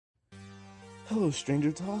Hello,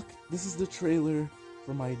 Stranger Talk. This is the trailer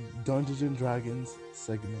for my Dungeons and Dragons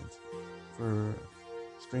segment for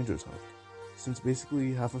Stranger Talk. Since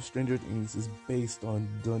basically half of Stranger Things is based on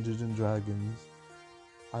Dungeons and Dragons,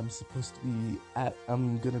 I'm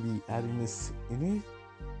gonna be adding this in it.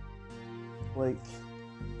 Like,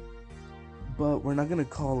 but we're not gonna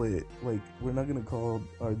call it we're not gonna call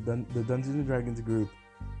the Dungeons and Dragons group.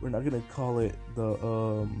 We're not gonna call it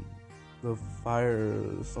the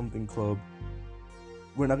Fire something club.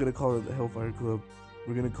 We're not gonna call it the Hellfire Club.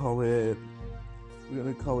 We're gonna call it. We're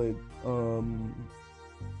gonna call it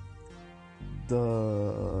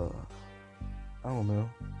the. I don't know.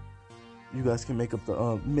 You guys can make up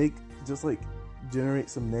the make just like generate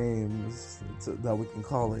some names that we can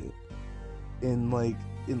call it in the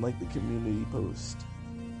community post.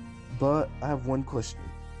 But I have one question.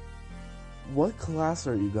 What class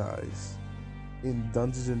are you guys in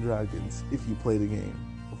Dungeons and Dragons if you play the game?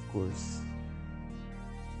 Of course.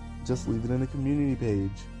 Just leave it in the community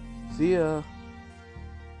page. See ya!